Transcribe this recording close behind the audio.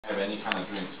Have any kind of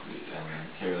drinks and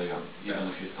carry them,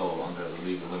 even if you're still under the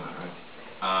legal limit, right?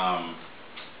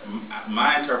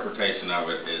 My interpretation of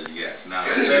it is yes. Now,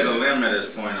 they say the limit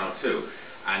is .02.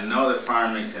 I know that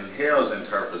Farmington Hills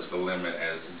interprets the limit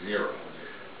as 0.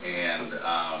 And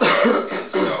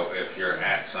so if you're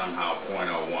at somehow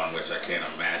 .01, which I can't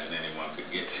imagine anyone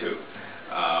could get to,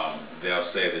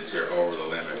 they'll say that you're over the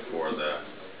limit for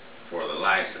the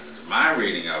license. My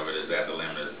reading of it is that the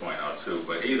limit is .02,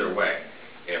 but either way,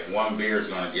 if one beer is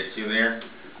going to get you there,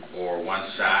 or one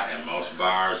shot, and most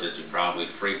bars that you probably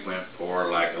frequent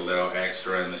pour like a little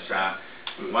extra in the shot,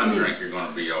 one drink you're going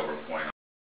to be over .02.